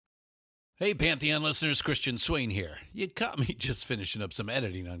Hey, Pantheon listeners, Christian Swain here. You caught me just finishing up some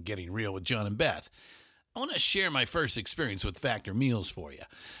editing on Getting Real with John and Beth. I want to share my first experience with Factor Meals for you.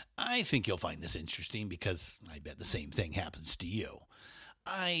 I think you'll find this interesting because I bet the same thing happens to you.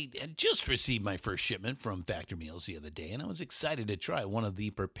 I had just received my first shipment from Factor Meals the other day, and I was excited to try one of the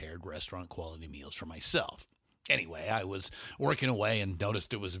prepared restaurant quality meals for myself. Anyway, I was working away and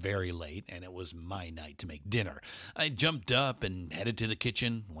noticed it was very late, and it was my night to make dinner. I jumped up and headed to the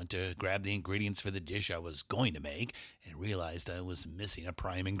kitchen, went to grab the ingredients for the dish I was going to make, and realized I was missing a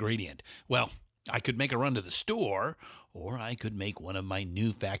prime ingredient. Well, I could make a run to the store, or I could make one of my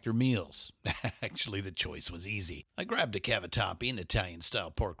new Factor meals. Actually, the choice was easy. I grabbed a cavatappi, an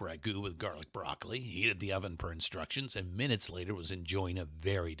Italian-style pork ragu with garlic broccoli, heated the oven per instructions, and minutes later was enjoying a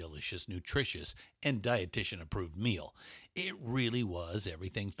very delicious, nutritious, and dietitian-approved meal. It really was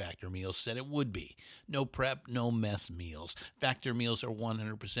everything Factor Meals said it would be. No prep, no mess meals. Factor Meals are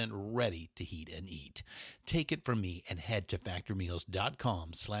 100% ready to heat and eat. Take it from me and head to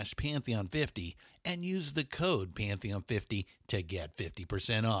factormeals.com/Pantheon50 and use the code Pantheon50 to get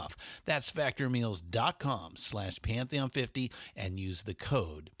 50% off. That's factormeals.com/Pantheon50 and use the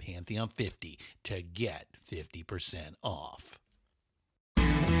code Pantheon50 to get 50% off.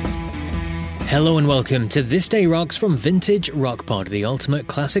 Hello and welcome to This Day Rocks from Vintage Rock Pod, the ultimate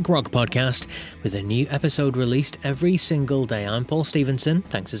classic rock podcast, with a new episode released every single day. I'm Paul Stevenson.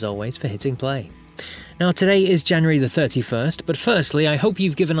 Thanks as always for hitting play. Now today is January the 31st, but firstly I hope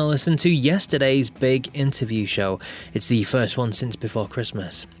you've given a listen to yesterday's big interview show. It's the first one since before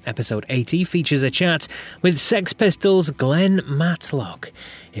Christmas. Episode 80 features a chat with Sex Pistols' Glenn Matlock.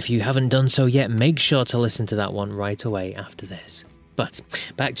 If you haven't done so yet, make sure to listen to that one right away after this. But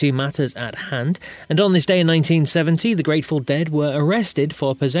back to matters at hand, and on this day in 1970, the Grateful Dead were arrested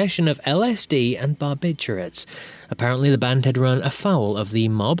for possession of LSD and barbiturates. Apparently the band had run afoul of the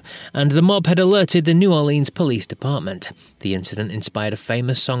mob, and the mob had alerted the New Orleans Police Department. The incident inspired a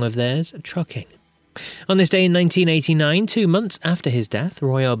famous song of theirs, Trucking. On this day in 1989, 2 months after his death,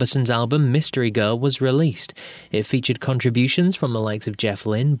 Roy Orbison's album Mystery Girl was released. It featured contributions from the likes of Jeff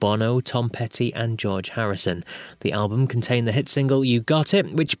Lynne, Bono, Tom Petty and George Harrison. The album contained the hit single You Got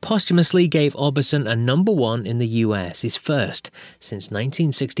It, which posthumously gave Orbison a number one in the US, his first since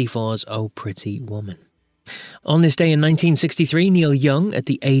 1964's Oh Pretty Woman. On this day in 1963, Neil Young, at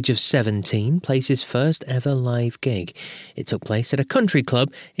the age of 17, plays his first ever live gig. It took place at a country club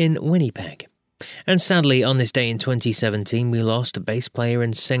in Winnipeg. And sadly, on this day in 2017, we lost bass player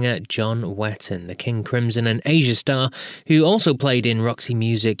and singer John Wetton, the King Crimson and Asia star, who also played in Roxy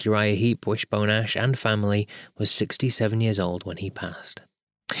Music, Uriah Heep, Wishbone Ash and Family, was 67 years old when he passed.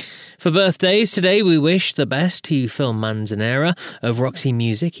 For birthdays today, we wish the best to Phil Manzanera of Roxy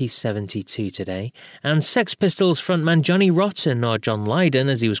Music, he's 72 today, and Sex Pistols frontman Johnny Rotten, or John Lydon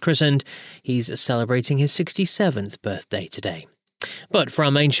as he was christened, he's celebrating his 67th birthday today. But for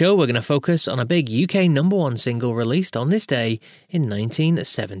our main show, we're going to focus on a big UK number one single released on this day in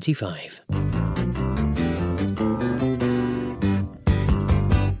 1975.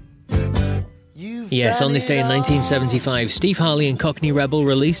 Yes, on this day in 1975, Steve Harley and Cockney Rebel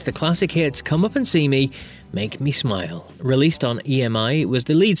released the classic hit Come Up and See Me, Make Me Smile. Released on EMI, it was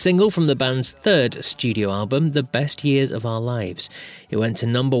the lead single from the band's third studio album, The Best Years of Our Lives. It went to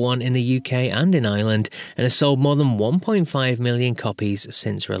number one in the UK and in Ireland and has sold more than 1.5 million copies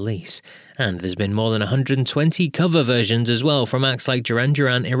since release. And there's been more than 120 cover versions as well from acts like Duran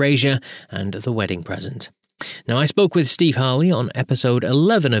Duran, Erasure and The Wedding Present. Now, I spoke with Steve Harley on episode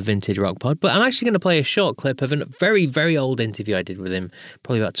 11 of Vintage Rock Pod, but I'm actually going to play a short clip of a very, very old interview I did with him,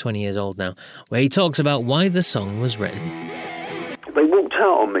 probably about 20 years old now, where he talks about why the song was written. They walked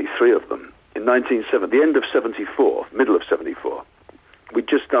out on me, 3 of them, in 1970, the end of 74, middle of 74. We'd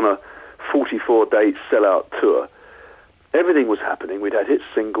just done a 44-date sellout tour. Everything was happening. We'd had hit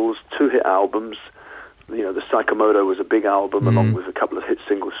singles, 2 hit albums. You know, the Psychomoto was a big album, along with a couple of hit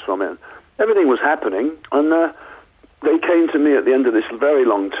singles from it. Everything was happening, and they came to me at the end of this very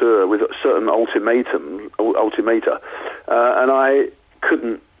long tour with a certain ultimata, and I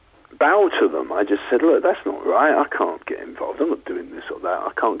couldn't bow to them. I just said, look, that's not right. I can't get involved. I'm not doing this or that.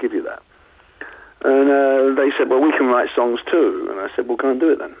 I can't give you that. And they said, well, we can write songs too. And I said, well, go and do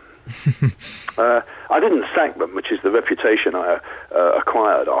it then. I didn't sack them, which is the reputation I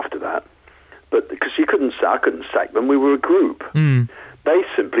acquired after that. But because I couldn't sack them. We were a group. They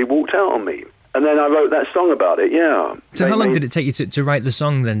simply walked out on me. And then I wrote that song about it, yeah. So how long did it take you to write the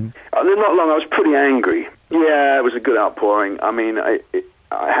song then? Not long. I was pretty angry. Yeah, it was a good outpouring. I mean, I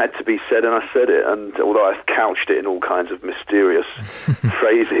had to be said, and I said it. And although I couched it in all kinds of mysterious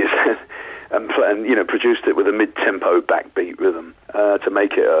phrases, and produced it with a mid-tempo backbeat rhythm to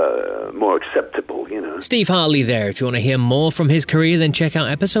make it more acceptable, Steve Hartley there. If you want to hear more from his career, then check out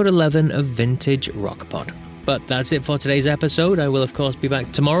episode 11 of Vintage Rock Pod. But that's it for today's episode. I will, of course, be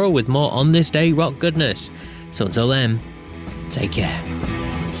back tomorrow with more On This Day rock goodness. So until then, take care.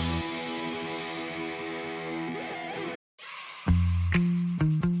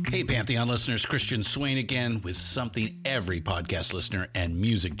 Hey, Pantheon listeners, Christian Swain again with something every podcast listener and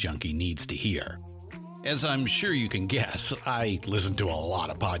music junkie needs to hear. As I'm sure you can guess, I listen to a lot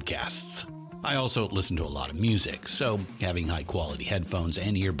of podcasts. I also listen to a lot of music, so having high-quality headphones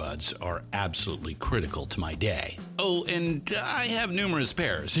and earbuds are absolutely critical to my day. Oh, and I have numerous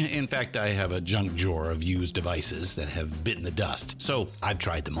pairs. In fact, I have a junk drawer of used devices that have bitten the dust, so I've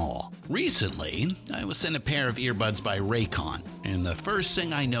tried them all. Recently, I was sent a pair of earbuds by Raycon, and the first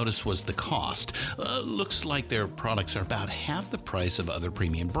thing I noticed was the cost. Looks like their products are about half the price of other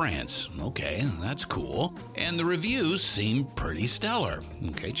premium brands. Okay, that's cool. And the reviews seem pretty stellar.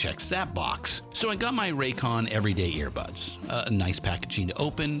 Okay, checks that box. So I got my Raycon Everyday earbuds. Nice packaging to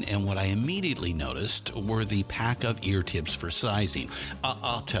open, and what I immediately noticed were the pack of ear tips for sizing.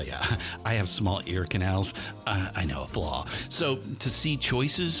 I'll tell you, I have small ear canals. I know, a flaw. So to see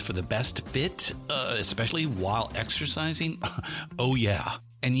choices for the best fit, especially while exercising, oh yeah.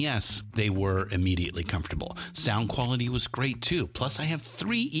 And yes, they were immediately comfortable. Sound quality was great too. Plus, I have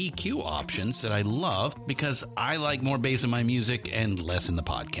 3 EQ options that I love because I like more bass in my music and less in the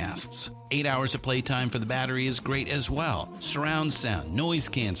podcasts. 8 hours of playtime for the battery is great as well. Surround sound, noise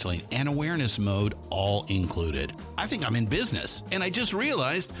canceling, and awareness mode all included. I think I'm in business. And I just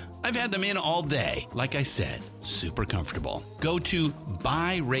realized I've had them in all day. Like I said, super comfortable. Go to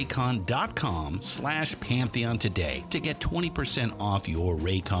buyraycon.com/Pantheon today to get 20% off your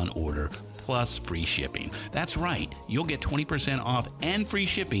Raycon order plus free shipping. That's right. You'll get 20% off and free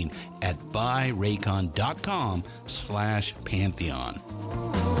shipping at buyraycon.com/Pantheon.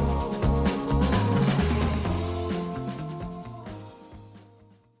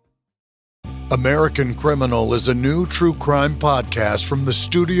 American Criminal is a new true crime podcast from the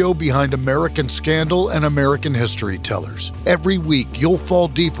studio behind American Scandal and American History Tellers. Every week, you'll fall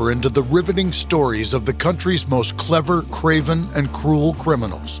deeper into the riveting stories of the country's most clever, craven, and cruel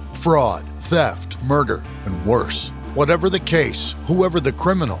criminals. Fraud, theft, murder, and worse. Whatever the case, whoever the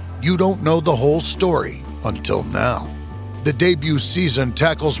criminal, you don't know the whole story until now. The debut season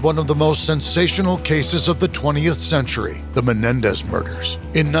tackles one of the most sensational cases of the 20th century, the Menendez murders.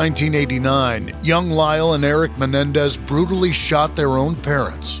 In 1989, young Lyle and Eric Menendez brutally shot their own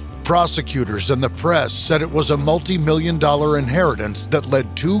parents. Prosecutors and the press said it was a multi-million-dollar inheritance that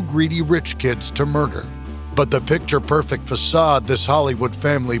led 2 greedy rich kids to murder. But the picture-perfect facade this Hollywood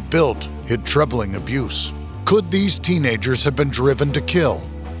family built hid troubling abuse. Could these teenagers have been driven to kill?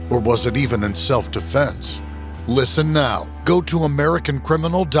 Or was it even in self-defense? Listen now. Go to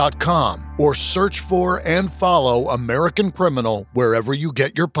AmericanCriminal.com or search for and follow American Criminal wherever you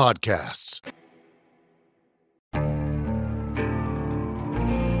get your podcasts.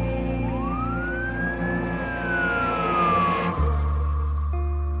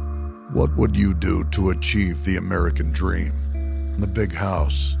 What would you do to achieve the American dream? The big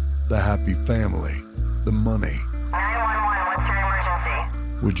house, the happy family, the money. 911, what's your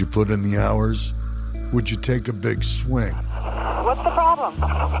emergency? Would you put in the hours? Would you take a big swing? What's the problem?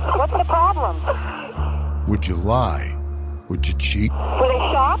 What's the problem? Would you lie? Would you cheat? Would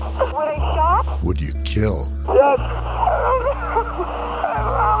I shop? Would I shop? Would you kill? Yes. My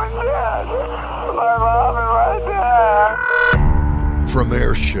mom is dead. My mom is right there. From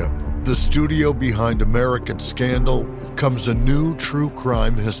Airship, the studio behind American Scandal, comes a new true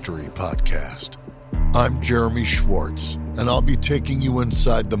crime history podcast. I'm Jeremy Schwartz, and I'll be taking you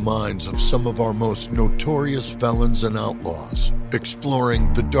inside the minds of some of our most notorious felons and outlaws,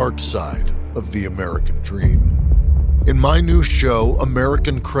 exploring the dark side of the American dream. In my new show,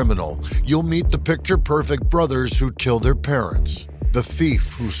 American Criminal, you'll meet the picture-perfect brothers who killed their parents, the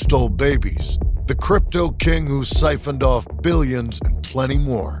thief who stole babies, the crypto king who siphoned off billions, and plenty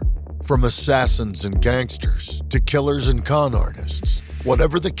more. From assassins and gangsters to killers and con artists.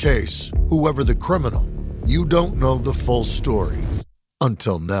 Whatever the case, whoever the criminal, you don't know the full story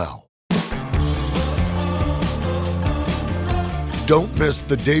until now. Don't miss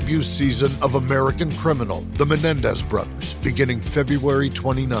the debut season of American Criminal, The Menendez Brothers, beginning February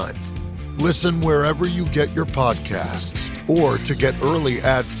 29th. Listen wherever you get your podcasts, or to get early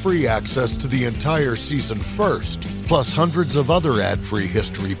ad-free access to the entire season first, plus hundreds of other ad-free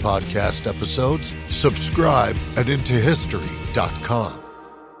history podcast episodes, subscribe at IntoHistory.com.